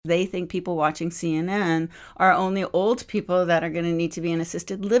They think people watching CNN are only old people that are going to need to be in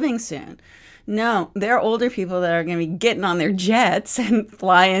assisted living soon. No, they're older people that are going to be getting on their jets and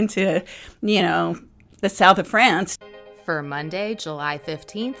fly into, the south of France. For Monday, July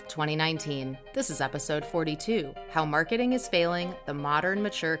 15th, 2019, this is episode 42, How Marketing is Failing the Modern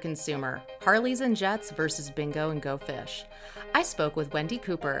Mature Consumer, Harleys and Jets versus Bingo and Go Fish. I spoke with Wendy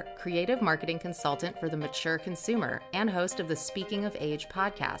Cooper, creative marketing consultant for the mature consumer and host of the Speaking of Age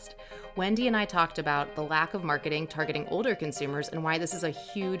podcast. Wendy and I talked about the lack of marketing targeting older consumers and why this is a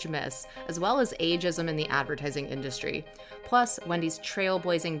huge miss, as well as ageism in the advertising industry. Plus, Wendy's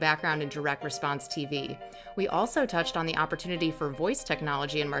trailblazing background in direct response TV. We also touched on the opportunity for voice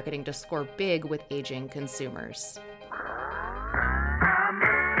technology and marketing to score big with aging consumers.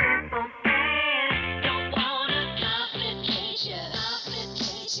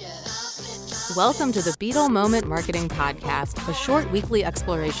 Welcome to the Beetle Moment Marketing Podcast, a short weekly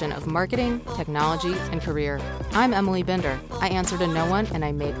exploration of marketing, technology, and career. I'm Emily Binder. I answer to no one, and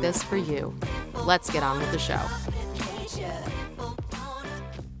I make this for you. Let's get on with the show.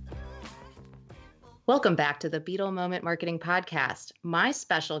 Welcome back to the Beetle Moment Marketing Podcast. My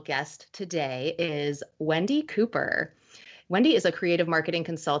special guest today is Wendy Cooper. Wendy is a creative marketing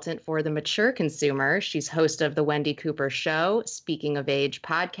consultant for the mature consumer. She's host of the Wendy Cooper Show, Speaking of Age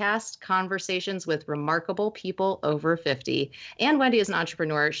podcast, conversations with remarkable people over 50. And Wendy is an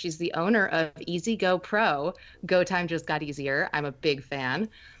entrepreneur. She's the owner of Easy Go Pro. Go time just got easier. I'm a big fan.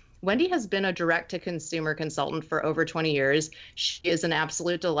 Wendy has been a direct-to-consumer consultant for over 20 years. She is an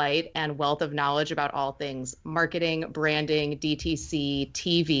absolute delight and wealth of knowledge about all things marketing, branding, DTC,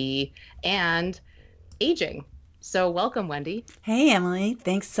 TV, and aging. So welcome, Wendy. Hey, Emily.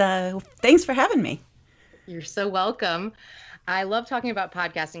 Thanks for having me. You're so welcome. I love talking about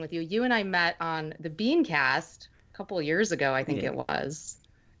podcasting with you. You and I met on the Beancast a couple of years ago, I think it was.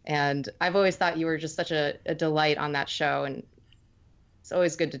 And I've always thought you were just such a delight on that show. And it's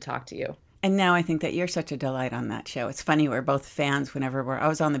always good to talk to you. And now I think that you're such a delight on that show. It's funny, we're both fans I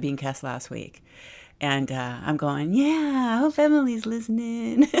was on the Beancast last week. And I'm going, yeah, I hope Emily's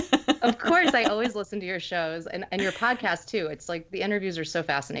listening. Of course, I always listen to your shows and your podcast too. It's like the interviews are so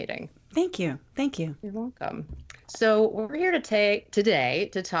fascinating. Thank you. You're welcome. So we're here today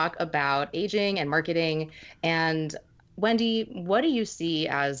to talk about aging and marketing. And Wendy, what do you see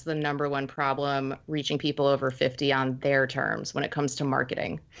as the number one problem reaching people over 50 on their terms when it comes to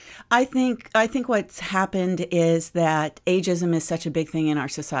marketing? I think what's happened is that ageism is such a big thing in our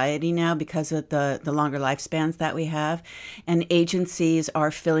society now because of the longer lifespans that we have, and agencies are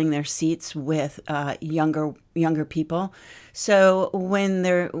filling their seats with younger people. So when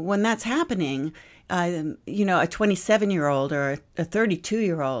that's happening, a 27-year-old or a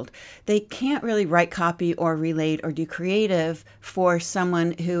 32-year-old, they can't really write copy or relate or do creative for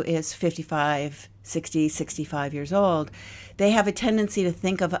someone who is 55, 60, 65 years old. They have a tendency to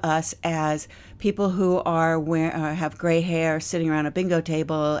think of us as people who have gray hair sitting around a bingo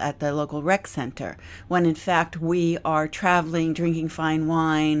table at the local rec center, when in fact we are traveling, drinking fine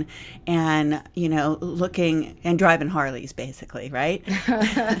wine, and looking and driving Harleys, basically, right?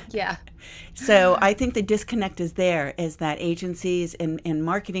 Yeah. So I think the disconnect is that agencies in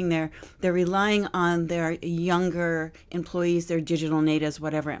marketing, they're relying on their younger employees, their digital natives,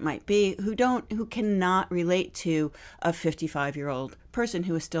 whatever it might be, who cannot relate to a 55-year-old person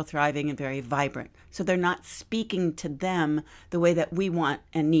who is still thriving and very vibrant. So they're not speaking to them the way that we want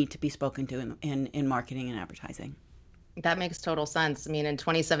and need to be spoken to in marketing and advertising. That makes total sense. I mean, in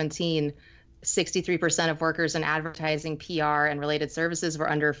 2017, 63% of workers in advertising, PR, and related services were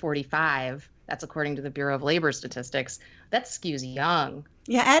under 45. That's according to the Bureau of Labor Statistics. That skews young.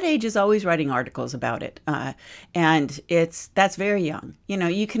 Yeah, Ad Age is always writing articles about it, and that's very young.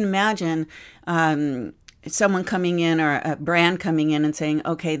 You can imagine someone coming in or a brand coming in and saying,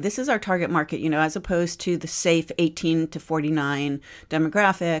 okay, this is our target market, as opposed to the safe 18 to 49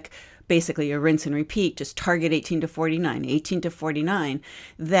 demographic. Basically a rinse and repeat, just target 18 to 49.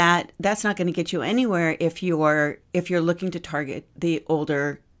 That's not going to get you anywhere if you're looking to target the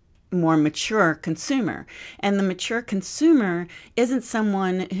older, more mature consumer. And the mature consumer isn't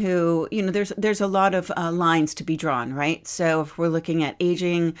someone who, there's a lot of lines to be drawn, right? So if we're looking at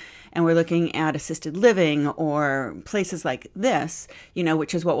aging and we're looking at assisted living or places like this,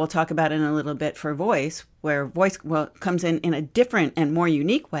 which is what we'll talk about in a little bit for voice, where voice comes in a different and more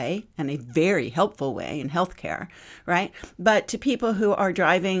unique way and a very helpful way in healthcare, right? But to people who are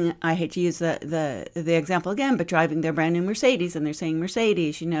driving, I hate to use the example again, but driving their brand new Mercedes and they're saying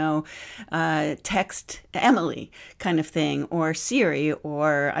Mercedes, text Emily kind of thing, or Siri,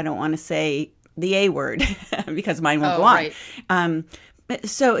 or I don't want to say the A word because mine won't go on. Right.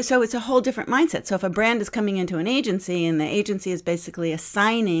 So it's a whole different mindset. So if a brand is coming into an agency and the agency is basically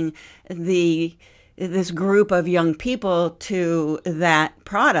assigning this group of young people to that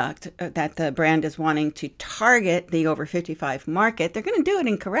product that the brand is wanting to target, the over 55 market, they're going to do it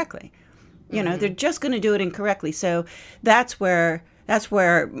incorrectly. You know, they're just going to do it incorrectly. So that's where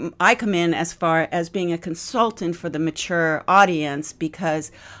I come in as far as being a consultant for the mature audience,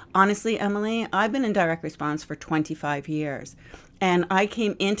 because honestly, Emily, I've been in direct response for 25 years. And I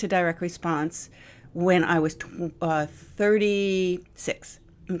came into direct response when I was 36.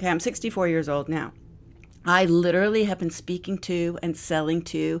 Okay, I'm 64 years old now. I literally have been speaking to and selling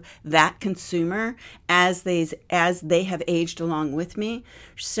to that consumer as they have aged along with me.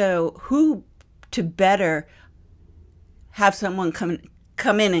 So who to better have someone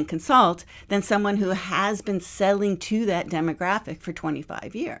come in and consult than someone who has been selling to that demographic for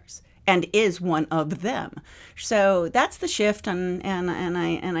 25 years and is one of them. So that's the shift, and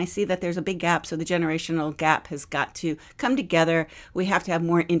I see that there's a big gap. So the generational gap has got to come together. We have to have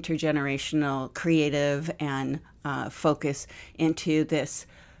more intergenerational creative and focus into this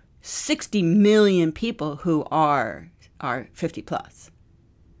 60 million people who are 50 plus.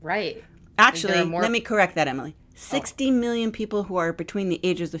 Right. Actually, let me correct that, Emily. 60 million people who are between the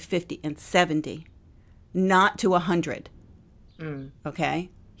ages of 50 and 70, not to 100. Okay?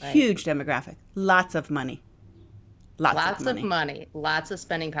 Right. Huge demographic. Lots of money. Lots of money. Lots of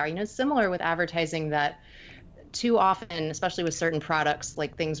spending power. You know, it's similar with advertising that too often, especially with certain products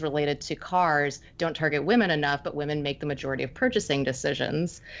like things related to cars, don't target women enough, but women make the majority of purchasing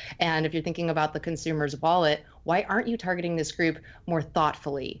decisions. And if you're thinking about the consumer's wallet, why aren't you targeting this group more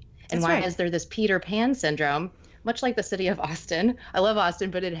thoughtfully? And why is there this Peter Pan syndrome, much like the city of Austin? I love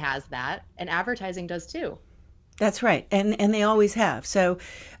Austin, but it has that. And advertising does too. That's right. And they always have. So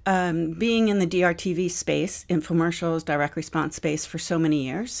being in the DRTV space, infomercials, direct response space for so many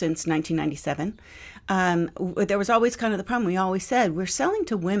years, since 1997, there was always kind of the problem. We always said, we're selling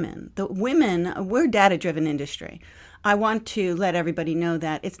to women. We're a data-driven industry. I want to let everybody know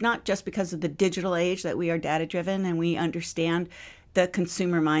that it's not just because of the digital age that we are data-driven and we understand the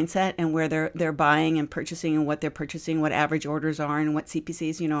consumer mindset and where they're buying and purchasing and what they're purchasing, what average orders are and what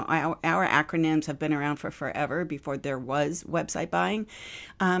CPCs. You know, our acronyms have been around for forever, before there was website buying.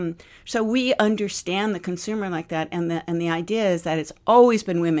 So we understand the consumer like that. And the idea is that it's always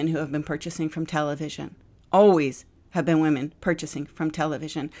been women who have been purchasing from television. Always have been women purchasing from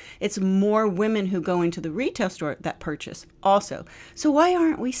television. It's more women who go into the retail store that purchase also. So why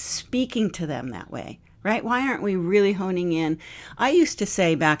aren't we speaking to them that way? Right? Why aren't we really honing in? I used to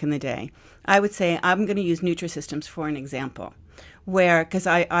say back in the day, I would say, I'm going to use Nutrisystems for an example, where, because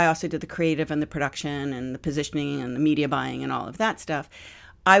I also did the creative and the production and the positioning and the media buying and all of that stuff.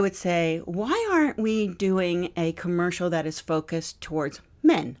 I would say, why aren't we doing a commercial that is focused towards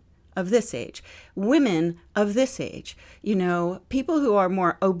men of this age, women of this age, you know, people who are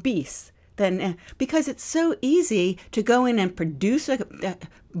more obese? Because it's so easy to go in and produce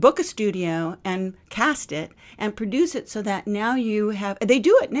book a studio and cast it and produce it so that now they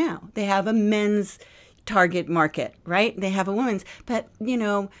do it now. They have a men's target market, right? They have a women's. But,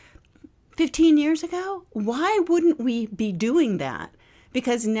 15 years ago, why wouldn't we be doing that?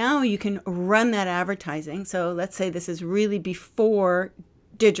 Because now you can run that advertising. So let's say this is really before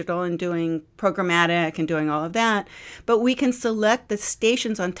digital and doing programmatic and doing all of that, but we can select the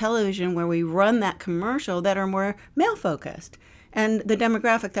stations on television where we run that commercial that are more male focused and the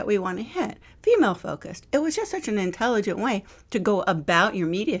demographic that we want to hit, female focused. It was just such an intelligent way to go about your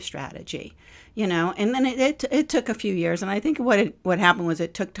media strategy, and then it took a few years. And I think what happened was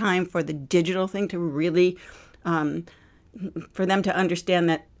it took time for the digital thing to really, for them to understand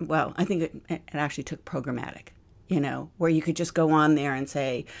that, well, I think it actually took programmatic. Where you could just go on there and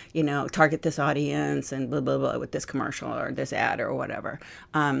say, target this audience and blah, blah, blah with this commercial or this ad or whatever.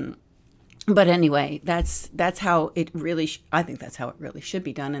 But anyway, that's how it really, I think that's how it really should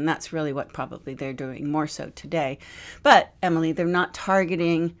be done. And that's really what probably they're doing more so today. But Emily, they're not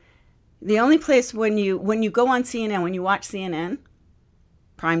targeting. The only place when you go on CNN, when you watch CNN,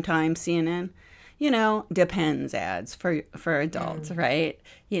 primetime CNN, depends ads for adults, right?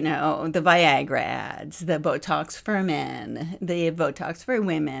 The Viagra ads, the Botox for men, the Botox for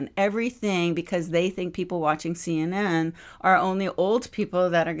women, everything, because they think people watching CNN are only old people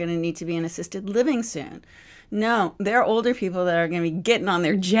that are going to need to be in assisted living soon. No, they're older people that are going to be getting on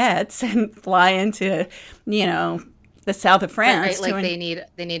their jets and fly into, the south of France. Right, like they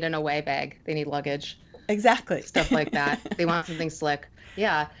need an away bag. They need luggage. Exactly. Stuff like that. They want something slick.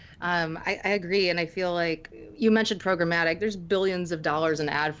 Yeah. I agree. And I feel like you mentioned programmatic. There's billions of dollars in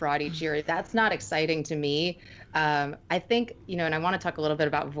ad fraud each year. That's not exciting to me. I think, and I want to talk a little bit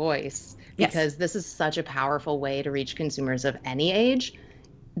about voice Yes. because this is such a powerful way to reach consumers of any age.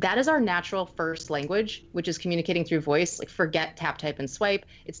 That is our natural first language, which is communicating through voice. Like, forget tap, type, and swipe.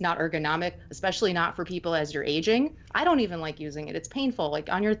 It's not ergonomic, especially not for people as you're aging. I don't even like using it. It's painful, like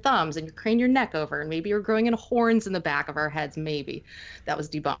on your thumbs, and you crane your neck over, and maybe you're growing in horns in the back of our heads. Maybe that was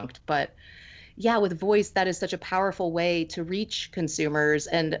debunked. But yeah, with voice, that is such a powerful way to reach consumers.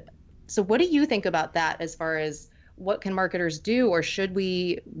 And so, what do you think about that as far as what can marketers do, or should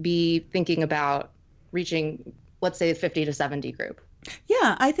we be thinking about reaching, let's say, 50 to 70 group?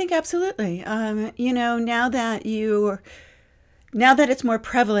 Yeah, I think absolutely. Now that it's more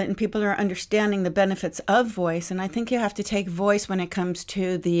prevalent and people are understanding the benefits of voice, and I think you have to take voice when it comes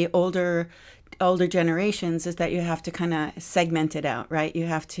to the older generations, is that you have to kind of segment it out, right? You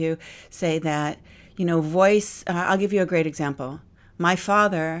have to say that, voice. I'll give you a great example. My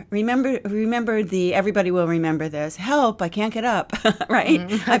father, remember the, everybody will remember this, help, I can't get up, right?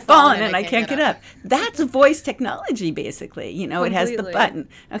 I've fallen and I can't get up. That's a voice technology, basically. It has the button.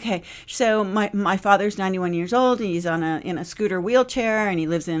 Okay, so my father's 91 years old. He's in a scooter wheelchair, and he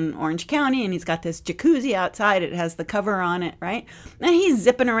lives in Orange County, and he's got this jacuzzi outside. It has the cover on it, right? And he's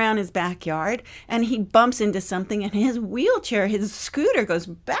zipping around his backyard, and he bumps into something, and his scooter goes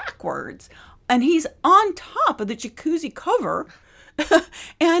backwards, and he's on top of the jacuzzi cover.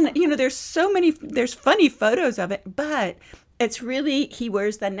 And there's funny photos of it, but it's really, he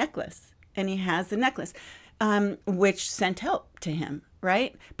wears the necklace, and he has the necklace, which sent help to him,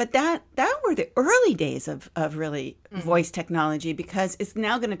 right? But that were the early days of really voice technology, because it's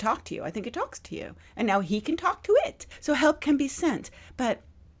now going to talk to you. I think it talks to you, and now he can talk to it, so help can be sent. But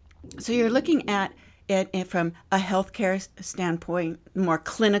so you're looking at it from a healthcare standpoint, more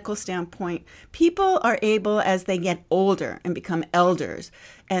clinical standpoint. People are able, as they get older and become elders,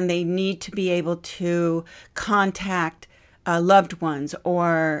 and they need to be able to contact loved ones,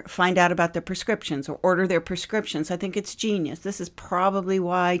 or find out about their prescriptions, or order their prescriptions. I think it's genius. This is probably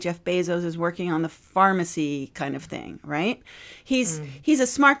why Jeff Bezos is working on the pharmacy kind of thing, right? He's a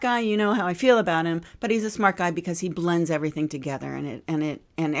smart guy. You know how I feel about him, but he's a smart guy because he blends everything together, and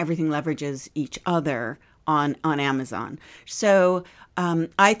everything leverages each other on Amazon. So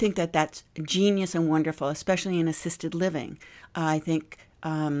I think that's genius and wonderful, especially in assisted living. I think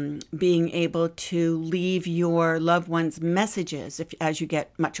being able to leave your loved ones messages as you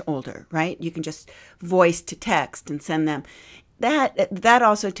get much older, right? You can just voice to text and send them. That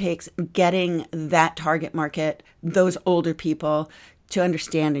also takes getting that target market, those older people, to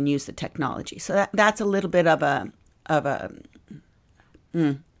understand and use the technology. So that's a little bit of a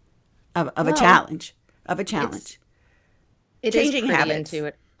challenge. It Changing is pretty habits.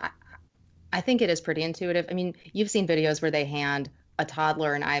 intuitive. I think it is pretty intuitive. I mean, you've seen videos where they hand a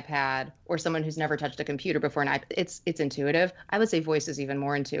toddler an iPad, or someone who's never touched a computer before an iPad. It's intuitive. I would say voice is even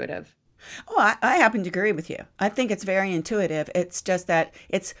more intuitive. Oh, I happen to agree with you. I think it's very intuitive. It's just that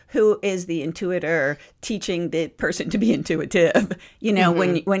it's who is the intuitor teaching the person to be intuitive.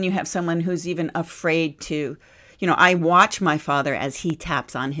 When you have someone who's even afraid to, I watch my father as he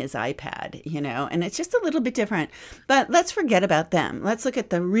taps on his iPad, and it's just a little bit different. But let's forget about them. Let's look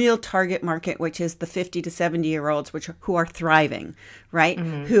at the real target market, which is the 50 to 70-year-olds, who are thriving, right?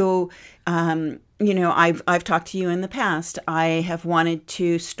 Who, I've talked to you in the past. I have wanted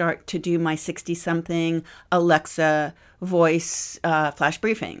to start to do my 60-something Alexa voice flash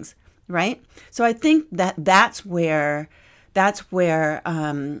briefings, right? So I think that's where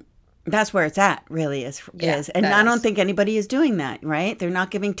it's at, really, is. And I don't think anybody is doing that, right? They're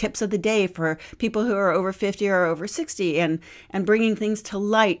not giving tips of the day for people who are over 50 or over 60, and bringing things to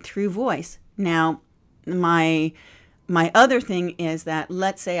light through voice. Now, my other thing is that,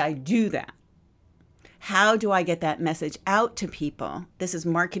 let's say I do that. How do I get that message out to people? This is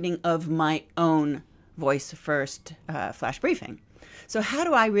marketing of my own voice first flash briefing. So how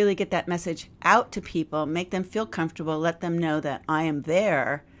do I really get that message out to people, make them feel comfortable, let them know that I am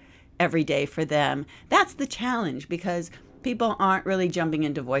there every day for them? That's the challenge, because people aren't really jumping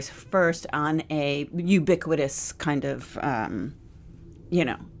into voice first on a ubiquitous kind of, in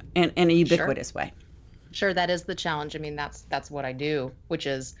a ubiquitous way. Sure, that is the challenge. I mean, that's what I do, which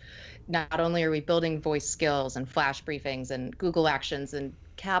is, not only are we building voice skills and flash briefings and Google Actions and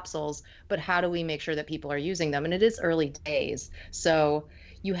capsules, but how do we make sure that people are using them? And it is early days. So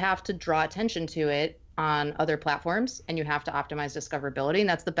you have to draw attention to it on other platforms, and you have to optimize discoverability. And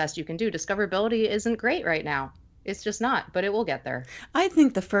that's the best you can do. Discoverability isn't great right now. It's just not, but it will get there. I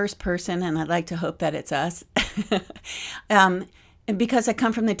think the first person, and I'd like to hope that it's us, because I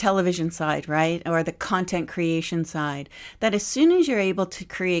come from the television side, right? Or the content creation side, that as soon as you're able to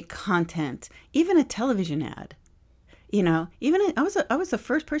create content, even a television ad, I was the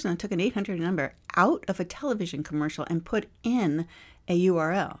first person that took an 800 number out of a television commercial and put in a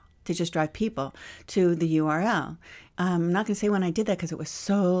URL to just drive people to the URL. I'm not going to say when I did that because it was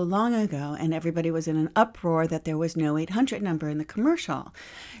so long ago and everybody was in an uproar that there was no 800 number in the commercial.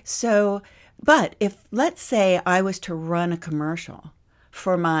 So, but if, let's say I was to run a commercial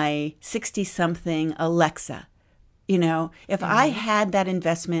for my 60-something Alexa, if I had that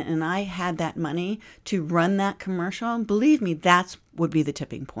investment and I had that money to run that commercial, believe me, that would be the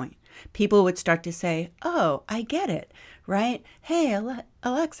tipping point. People would start to say, oh, I get it, right? Hey,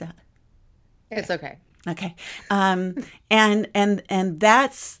 Alexa. It's okay. Okay. And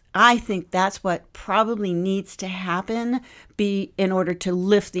I think that's what probably needs to happen in order to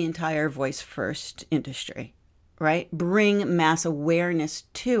lift the entire voice first industry, right? Bring mass awareness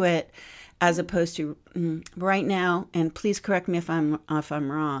to it, as opposed to right now, and please correct me if I'm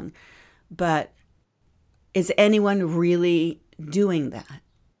wrong, but is anyone really doing that?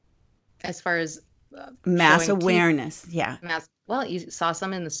 As far as mass awareness, yeah. Well, you saw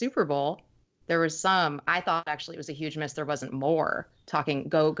some in the Super Bowl. There was some, I thought actually it was a huge miss. There wasn't more talking,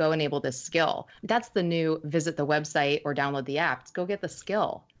 go enable this skill. That's the new visit the website or download the app. Go get the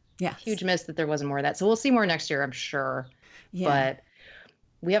skill. Yeah. Huge miss that there wasn't more of that. So we'll see more next year, I'm sure. Yeah. But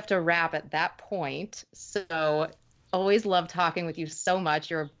we have to wrap at that point. So always love talking with you so much.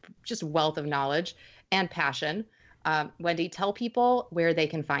 You're just a wealth of knowledge and passion. Wendy, tell people where they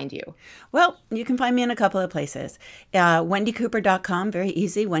can find you. Well, you can find me in a couple of places. WendyCooper.com, very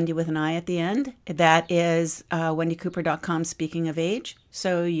easy, Wendy with an I at the end. That is WendyCooper.com, speaking of age.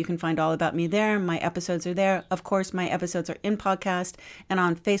 So you can find all about me there. My episodes are there. Of course, my episodes are in podcast and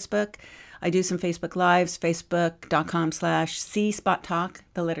on Facebook. I do some Facebook Lives, facebook.com/C-Spot-Talk,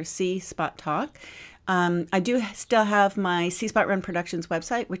 the letter C, Spot Talk. I do still have my C-Spot Run Productions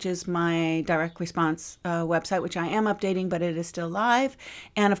website, which is my direct response website, which I am updating, but it is still live.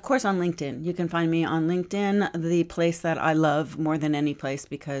 And of course on LinkedIn. You can find me on LinkedIn, the place that I love more than any place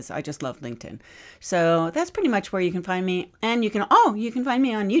because I just love LinkedIn. So that's pretty much where you can find me. And you can find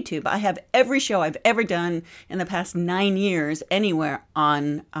me on YouTube. I have every show I've ever done in the past 9 years anywhere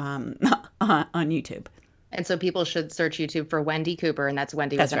on YouTube. And so people should search YouTube for Wendy Cooper, and that's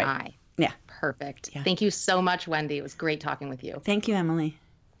Wendy with an I. Yeah. Perfect. Yeah. Thank you so much, Wendy. It was great talking with you. Thank you, Emily.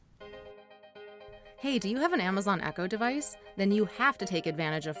 Hey, do you have an Amazon Echo device? Then you have to take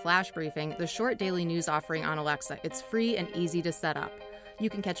advantage of Flash Briefing, the short daily news offering on Alexa. It's free and easy to set up. You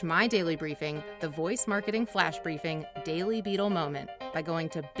can catch my daily briefing, the Voice Marketing Flash Briefing Daily Beetle Moment, by going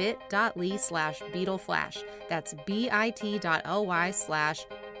to bit.ly/BeetleFlash. That's bit.ly/BEETLE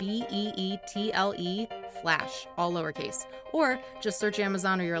Flash, all lowercase. Or just search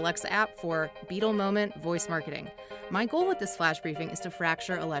Amazon or your Alexa app for Beetle Moment Voice Marketing. My goal with this flash briefing is to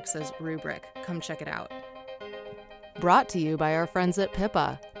fracture Alexa's rubric. Come check it out. Brought to you by our friends at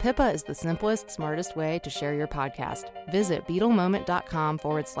Pippa. Pippa is the simplest, smartest way to share your podcast. Visit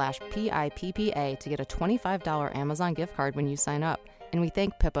beetlemoment.com/PIPPA to get a $25 Amazon gift card when you sign up. And we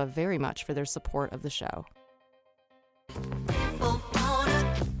thank Pippa very much for their support of the show.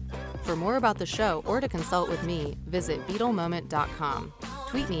 For more about the show or to consult with me, visit beetlemoment.com.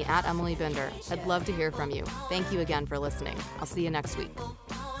 Tweet me at Emily Binder. I'd love to hear from you. Thank you again for listening. I'll see you next week.